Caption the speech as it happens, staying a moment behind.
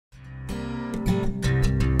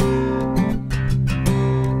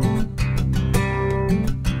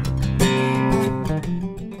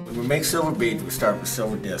make silver beads, we start with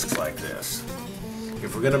silver discs like this.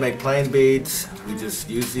 If we're going to make plain beads, we just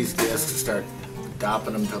use these discs to start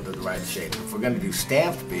dopping them until they're the right shape. If we're going to do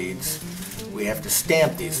stamped beads, we have to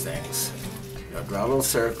stamp these things. Draw a little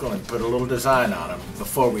circle and put a little design on them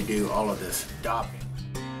before we do all of this dopping.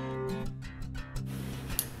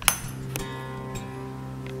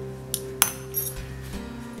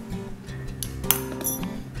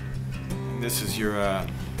 And this is your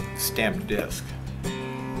stamped disc.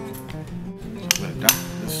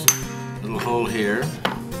 This little hole here.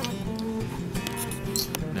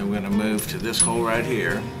 Then we're going to move to this hole right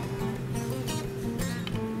here.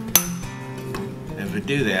 As we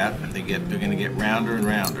do that, they're going to get rounder and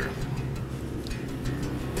rounder.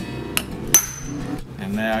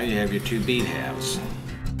 And now you have your two bead halves.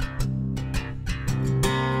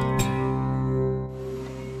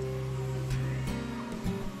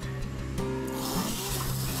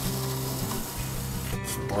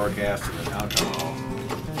 Boric acid and alcohol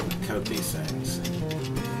coat these things.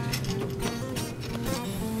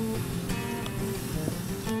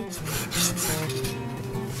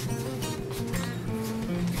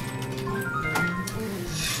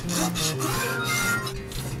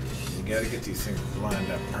 You got to get these things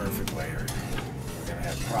lined up perfectly, or you're going to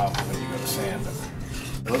have problems when you go to sand them.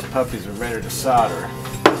 Those puppies are ready to solder.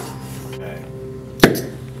 Okay.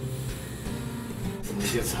 When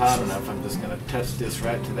it gets hot enough, I'm just going to touch this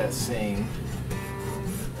right to that seam.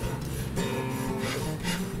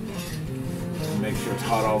 And make sure it's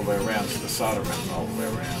hot all the way around so the solder runs all the way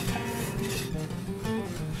around.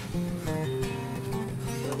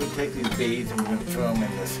 So we take these beads and we're going to throw them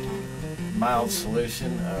in this mild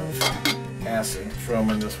solution of acid. Throw them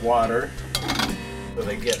in this water so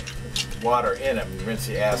they get water in them. You rinse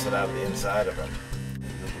the acid out of the inside of them.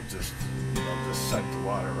 It'll just suck the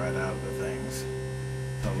water right out of the things.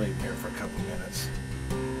 I'll leave them here for a couple minutes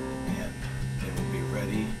and they will be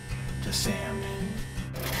ready to sand.